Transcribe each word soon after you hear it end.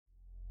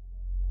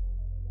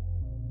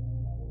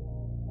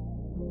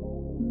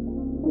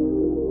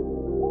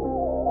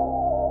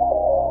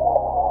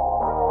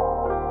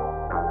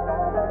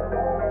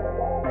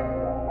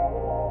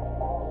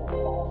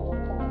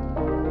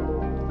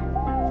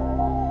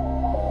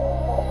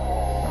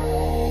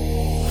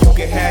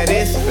have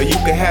this, or you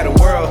can have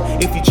the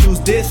world. If you choose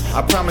this,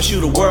 I promise you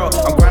the world.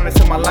 I'm grinding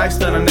till my life's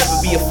done, I'll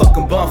never be a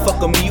fucking bum.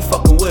 Fuck with me, you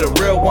fucking with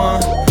a real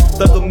one.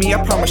 Thug with me,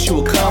 I promise you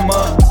will come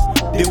up.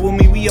 Deal with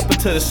me, we up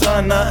until the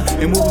sun up.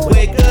 And when we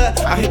wake up,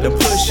 I hit the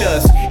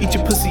push-ups. Eat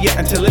your pussy out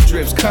until the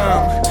drips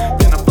come.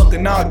 Then I'm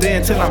fucking all day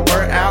until I'm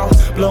burnt out.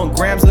 Blowing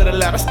grams of the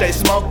loud, I stay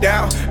smoked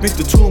out. Been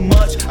through too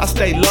much, I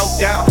stay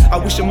loped out. I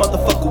wish a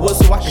motherfucker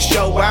was so I could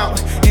show out.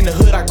 In the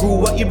hood I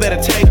grew up, you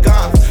better take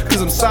off. Cause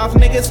them soft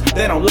niggas,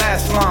 they don't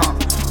last long.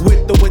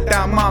 With or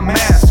without my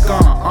mask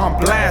on,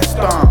 I'm blast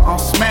on, I'm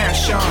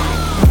smash on.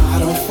 I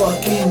don't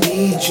fucking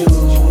need you.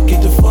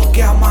 Get the fuck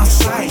out my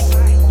sight.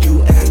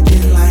 You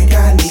acting like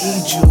I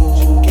need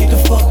you. Get the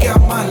fuck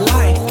out my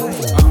life.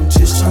 I'm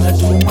just tryna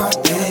do my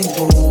thing,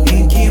 boo,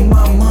 and get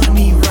my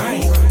money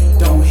right.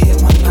 Don't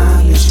hit my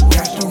line unless you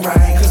acting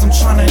right, cause I'm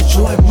tryna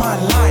enjoy my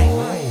life.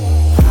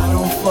 I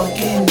don't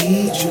fucking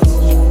need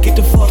you. Get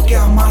the fuck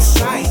out my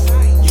sight.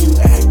 You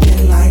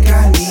acting like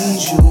I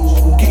need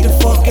you. Get the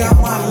fuck out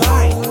my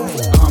life.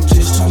 I'm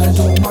just tryna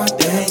do my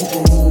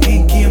thing, boo,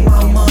 and get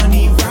my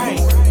money right.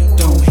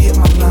 Don't hit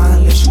my line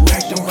unless you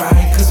acting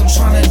right, cause I'm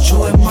tryna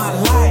enjoy my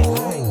life.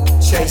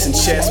 Chasing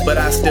chest, but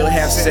I still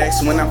have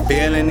sex when I'm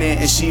feeling it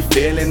and she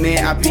feeling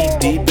it. I be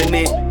deep in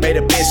it, made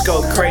a bitch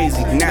go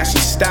crazy. Now she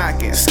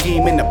stalking,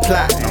 scheming the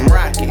plot. I'm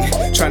rocking,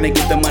 trying to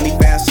get the money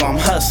fast, so I'm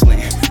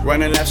hustling.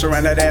 Running laps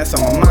around that ass,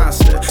 I'm a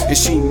monster, and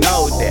she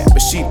know that, but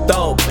she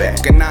throw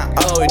back, and I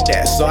owe her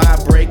that. So I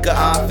break her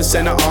off and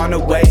send her on her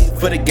way.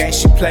 For the game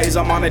she plays,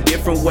 I'm on a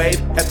different wave.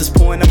 At this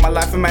point in my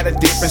life, I'm at a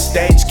different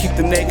stage. Keep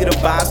the negative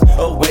vibes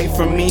away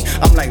from me.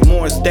 I'm like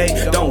Morris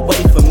Day, don't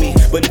wait for me.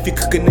 But if you're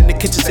cooking in the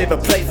kitchen, save a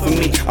plate for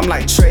me. I'm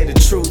like Trey the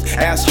Truth,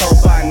 asshole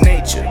by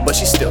nature, but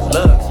she still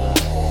loves me.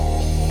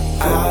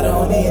 I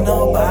don't need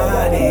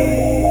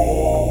nobody,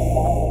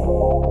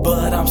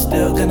 but I'm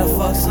still gonna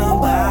fuck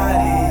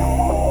somebody.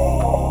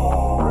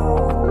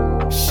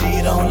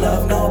 She don't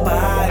love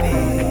nobody,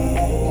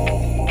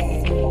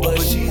 but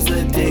she's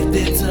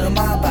addicted to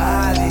my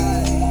body.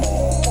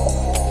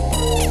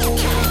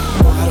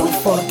 I don't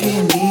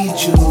fucking need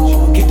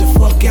you. Get the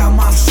fuck out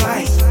my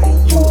sight.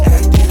 You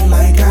acting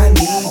like I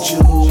need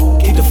you.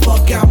 Get the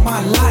fuck out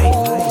my life.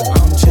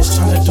 I'm just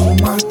tryna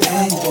do my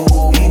thing,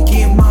 boo.